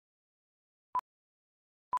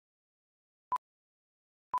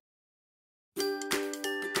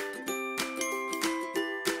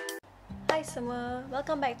semua,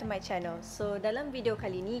 welcome back to my channel. So dalam video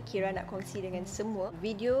kali ni Kira nak kongsi dengan semua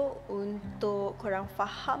video untuk korang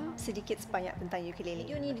faham sedikit sebanyak tentang ukulele.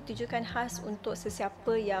 Video ni ditujukan khas untuk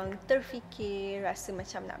sesiapa yang terfikir rasa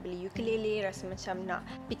macam nak beli ukulele, rasa macam nak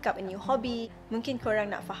pick up a new hobby. Mungkin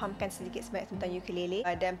korang nak fahamkan sedikit sebanyak tentang ukulele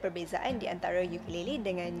dan perbezaan di antara ukulele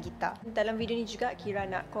dengan gitar. Dalam video ni juga Kira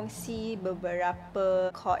nak kongsi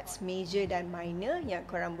beberapa chords major dan minor yang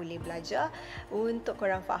korang boleh belajar untuk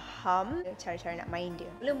korang faham cara-cara nak main dia.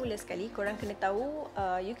 Mula-mula sekali korang kena tahu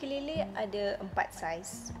ukulele ada 4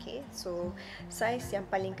 saiz. Okay, so saiz yang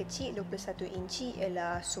paling kecil 21 inci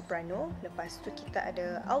ialah soprano. Lepas tu kita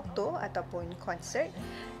ada alto ataupun concert.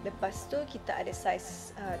 Lepas tu kita ada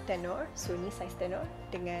saiz tenor. So ni saiz tenor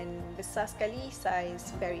dengan besar sekali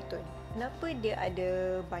saiz baritone. Kenapa dia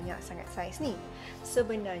ada banyak sangat saiz ni?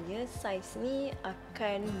 Sebenarnya saiz ni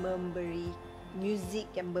akan memberi muzik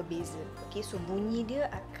yang berbeza. Okay, so bunyi dia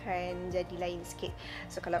akan jadi lain sikit.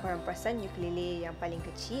 So kalau korang perasan ukulele yang paling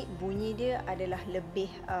kecil, bunyi dia adalah lebih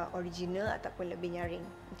original ataupun lebih nyaring.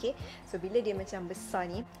 Okay, so bila dia macam besar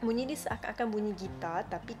ni, bunyi dia seakan-akan bunyi gitar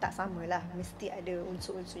tapi tak samalah. Mesti ada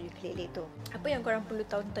unsur-unsur ukulele tu. Apa yang korang perlu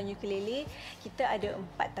tahu tentang ukulele? Kita ada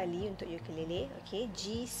 4 tali untuk ukulele. Okay,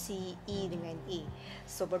 G, C, E dengan A.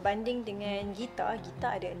 So berbanding dengan gitar,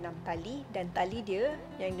 gitar ada 6 tali dan tali dia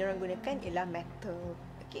yang diorang gunakan ialah metal.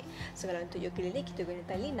 Okay, so kalau untuk ukulele kita guna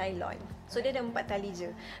tali nylon. So dia ada 4 tali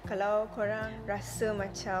je. Kalau korang rasa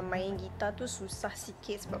macam main gitar tu susah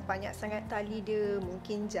sikit sebab banyak sangat tali dia,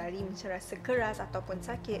 mungkin jari macam rasa keras ataupun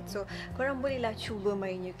sakit, so korang bolehlah cuba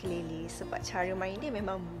main ukulele sebab cara main dia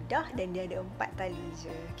memang mudah dan dia ada 4 tali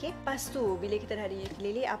je. Okay, lepas tu bila kita dah ada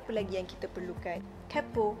ukulele, apa lagi yang kita perlukan?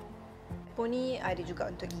 Capo. Capo ni ada juga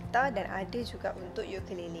untuk gitar dan ada juga untuk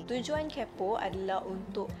ukulele. Tujuan capo adalah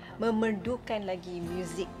untuk memerdukan lagi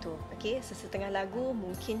muzik tu. Okay, sesetengah lagu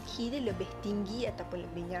mungkin key dia lebih tinggi ataupun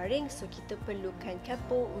lebih nyaring, so kita perlukan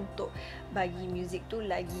capo untuk bagi muzik tu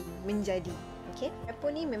lagi menjadi. Okay, capo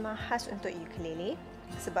ni memang khas untuk ukulele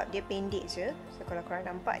sebab dia pendek je. So kalau korang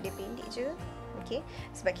nampak dia pendek je. Okay,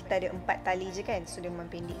 sebab kita ada 4 tali je kan, so dia memang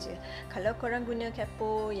pendek je. Kalau korang guna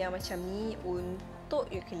capo yang macam ni untuk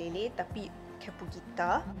ukulele tapi capo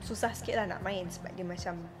gitar, susah sikit lah nak main sebab dia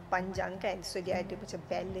macam panjang kan, so dia ada macam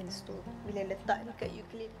balance tu bila letak dekat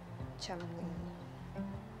ukulele macam ni.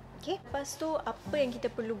 Okay, lepas tu apa yang kita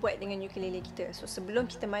perlu buat dengan ukulele kita? So sebelum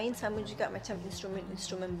kita main, sama juga macam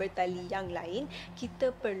instrumen-instrumen bertali yang lain, kita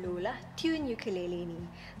perlulah tune ukulele ni.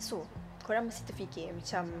 So korang mesti terfikir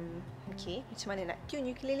macam, okay, macam mana nak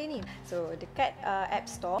tune ukulele ni? So dekat App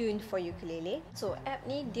Store, Tune for Ukulele. So app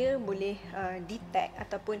ni dia boleh detect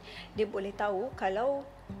ataupun dia boleh tahu kalau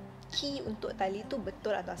key untuk tali tu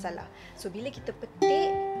betul atau salah. So bila kita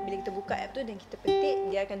petik, bila kita buka app tu dan kita petik,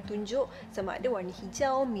 dia akan tunjuk sama ada warna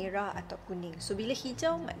hijau, merah atau kuning. So bila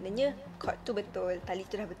hijau maknanya chord tu betul, tali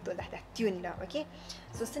tu dah betul dah tune dah. Okay,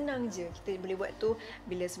 so senang je kita boleh buat tu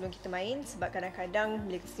bila sebelum kita main, sebab kadang-kadang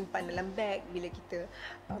bila kita simpan dalam bag, bila kita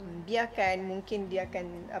biarkan, mungkin dia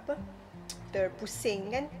akan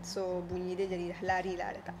terpusing kan, so bunyi dia jadi dah lari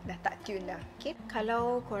lah, dah tak tune dah. Okay,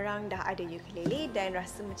 kalau korang dah ada ukulele dan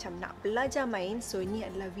rasa macam nak belajar main, so ni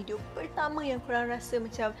adalah video pertama yang korang rasa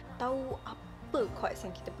macam tahu apa chords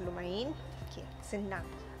yang kita perlu main. Okay, senang.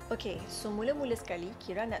 Okay, so mula-mula sekali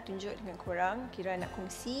Kira nak tunjuk dengan korang, Kira nak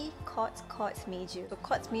kongsi chords major. So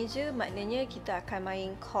chords major maknanya kita akan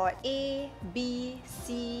main chord A, B,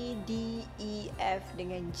 C, D, E, F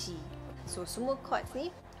dengan G. So semua chords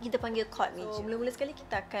ni kita panggil chord major. So mula-mula sekali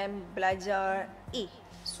kita akan belajar A.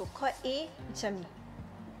 So chord A macam ni.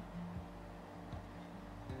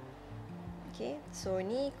 Okay, so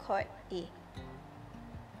ni chord A.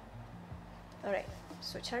 Alright,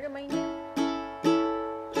 so cara main dia,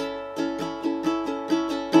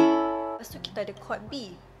 lepas tu kita ada chord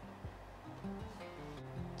B.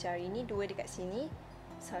 Jari ni 2 dekat sini,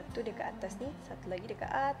 1 dekat atas ni, 1 lagi dekat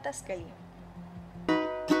atas sekali.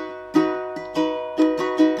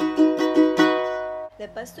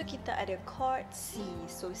 Lepas tu kita ada chord C.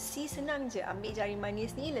 So C senang je, ambil jari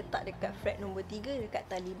manis ni letak dekat fret nombor 3 dekat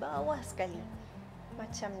tali bawah sekali.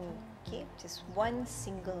 Macam ni. Okay, just one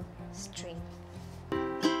single string.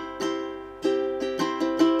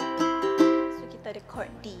 So kita ada chord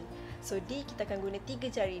D. So D kita akan guna 3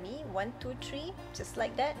 jari ni, 1, 2, 3, just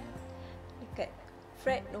like that. Dekat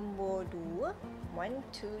fret nombor 2, 1,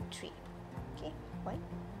 2, 3. Okay, 1,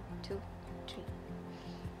 2, 3.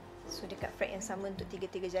 So dekat fret yang sama untuk 3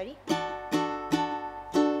 jari.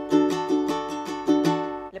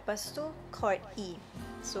 Lepas tu chord E.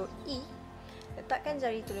 So E, letakkan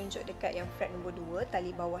jari telunjuk dekat yang fret nombor 2,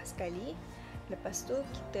 tali bawah sekali. Lepas tu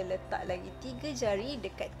kita letak lagi 3 jari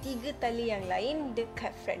dekat 3 tali yang lain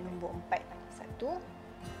dekat fret nombor 4. Satu.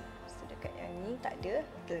 Lepas tu dekat yang ni tak ada,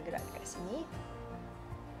 kita gerak dekat sini.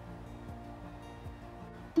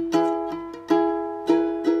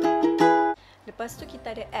 Lepas tu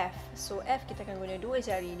kita ada F. So F kita akan guna 2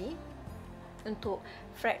 jari ni untuk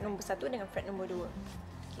fret nombor 1 dengan fret nombor 2.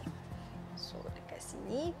 Okay. So dekat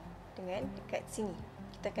sini dengan dekat sini.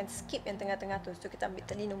 Kita akan skip yang tengah-tengah tu. So kita ambil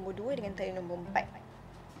tali nombor 2 dengan tali nombor 4.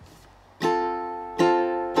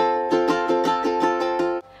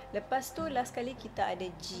 Lepas tu last kali kita ada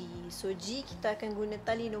G. So G kita akan guna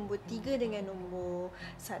tali nombor 3 dengan nombor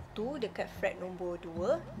 1 dekat fret nombor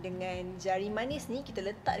 2. Dengan jari manis ni kita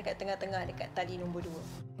letak dekat tengah-tengah dekat tali nombor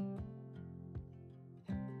 2.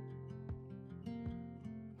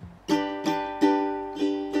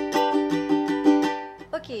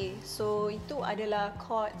 Okay, so itu adalah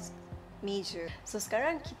chords major. So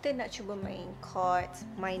sekarang kita nak cuba main chords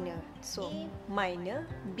minor. So A minor,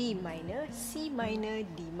 B minor, C minor,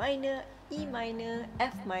 D minor, E minor,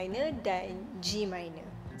 F minor dan G minor.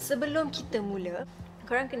 Sebelum kita mula,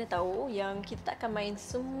 korang kena tahu yang kita tak akan main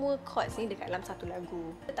semua chords ni dekat dalam satu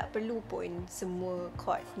lagu. Kita tak perlu pun semua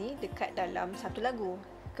chords ni dekat dalam satu lagu.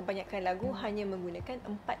 Kebanyakan lagu hanya menggunakan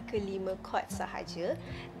 4 ke 5 chord sahaja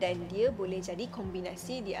dan dia boleh jadi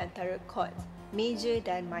kombinasi di antara chord major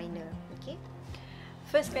dan minor. Okay?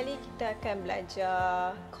 First kali kita akan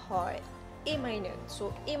belajar chord A minor.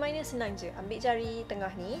 So A minor senang je. Ambil jari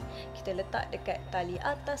tengah ni, kita letak dekat tali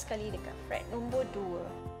atas sekali dekat fret nombor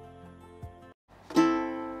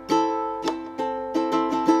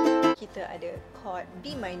 2. Kita ada chord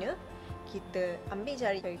B minor. Kita ambil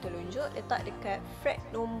jari telunjuk, letak dekat fret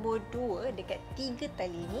nombor 2 dekat 3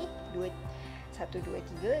 tali ni, 1, 2,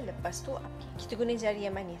 3. Lepas tu kita guna jari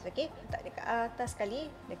yang manis, okey? Letak dekat atas sekali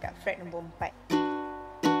dekat fret nombor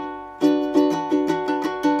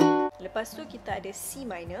 4. Lepas tu kita ada C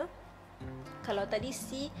minor. Kalau tadi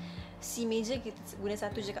C major kita guna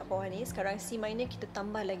 1 je kat bawah ni, sekarang C minor kita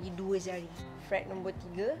tambah lagi 2 jari. Fret nombor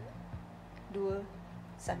 3, 2,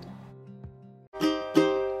 1.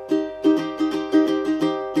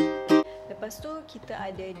 Lepas tu kita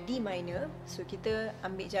ada D minor. So kita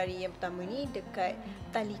ambil jari yang pertama ni dekat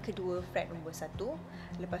tali kedua fret nombor 1.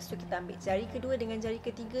 Lepas tu kita ambil jari kedua dengan jari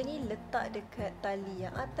ketiga ni letak dekat tali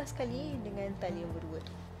yang atas sekali dengan tali nombor 2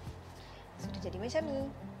 tu. So dia jadi macam ni.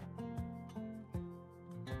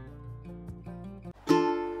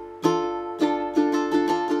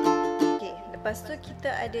 Okay, lepas tu kita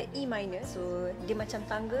ada E minor. So dia macam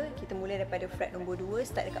tangga. Kita mula daripada fret nombor 2,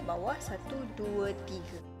 start dekat bawah, 1, 2,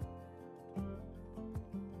 3.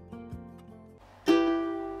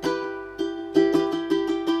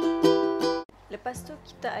 Lepas tu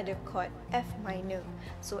kita ada chord F minor.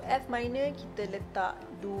 So F minor kita letak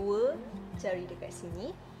 2 jari dekat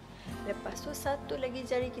sini. Lepas tu 1 lagi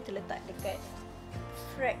jari kita letak dekat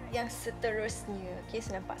fret yang seterusnya. Okay,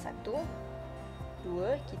 senampak 1,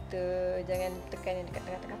 2. Kita jangan tekan yang dekat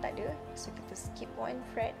tengah-tengah, tak ada. So kita skip 1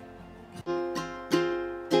 fret.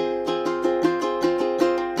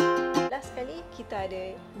 Last kali kita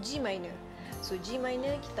ada G minor. So G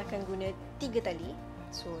minor kita akan guna 3 tali.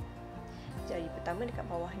 So jari pertama dekat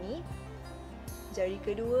bawah ni, jari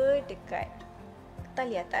kedua dekat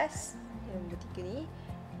tali atas yang nombor 3 ni,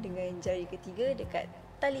 dengan jari ketiga dekat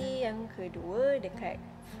tali yang kedua dekat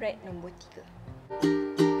fret nombor 3.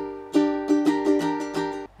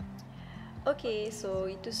 Okay, so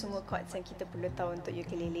itu semua chords yang kita perlu tahu untuk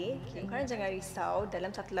ukulele. Okay, korang jangan risau, dalam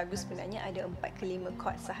satu lagu sebenarnya ada 4 ke 5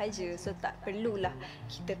 chords sahaja. So tak perlulah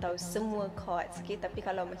kita tahu semua chords. Okay, tapi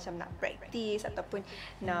kalau macam nak practice ataupun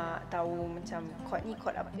nak tahu macam chord ni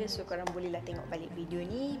chord apa, so korang bolehlah tengok balik video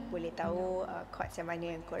ni, boleh tahu chords yang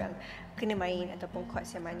mana yang korang kena main ataupun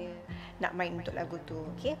chords yang mana nak main untuk lagu tu.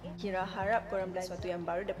 Okay, kira harap korang belajar sesuatu yang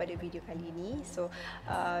baru daripada video kali ni. So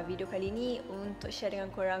video kali ni untuk share dengan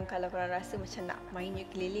korang, kalau korang rasa macam nak main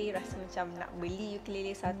ukulele, rasa macam nak beli ukulele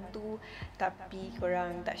satu tapi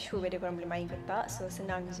korang tak sure whether korang boleh main ke tak, so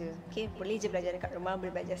senang je. Okay, boleh je belajar dekat rumah, boleh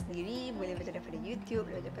belajar sendiri, boleh belajar daripada YouTube,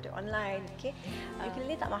 boleh belajar daripada online. Okay,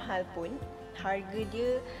 ukulele tak mahal pun. Harga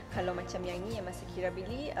dia kalau macam yang ni yang masa Kira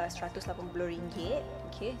beli RM180.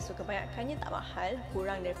 Okay, so kebanyakannya tak mahal,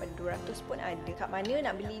 kurang daripada 200 pun ada. Kat mana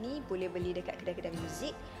nak beli ni, boleh beli dekat kedai-kedai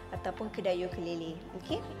muzik ataupun kedai ukulele.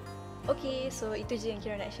 Okay, Okay, so itu je yang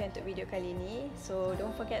Kira nak share untuk video kali ni. So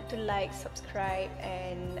don't forget to like, subscribe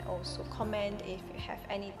and also comment if you have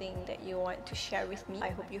anything that you want to share with me. I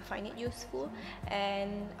hope you find it useful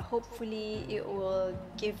and hopefully it will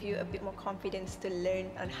give you a bit more confidence to learn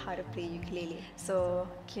on how to play ukulele. So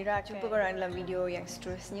Kira jumpa korang dalam video yang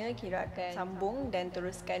seterusnya. Kira akan sambung dan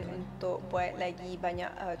teruskan untuk buat lagi banyak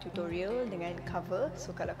tutorial dengan cover. So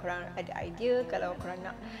kalau korang ada idea, kalau korang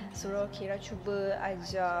nak suruh Kira cuba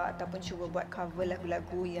ajar ataupun cuba buat cover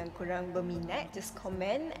lagu-lagu yang korang berminat, just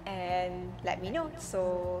comment and let me know.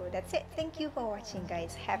 So that's it. Thank you for watching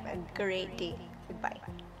guys. Have a great day. Goodbye.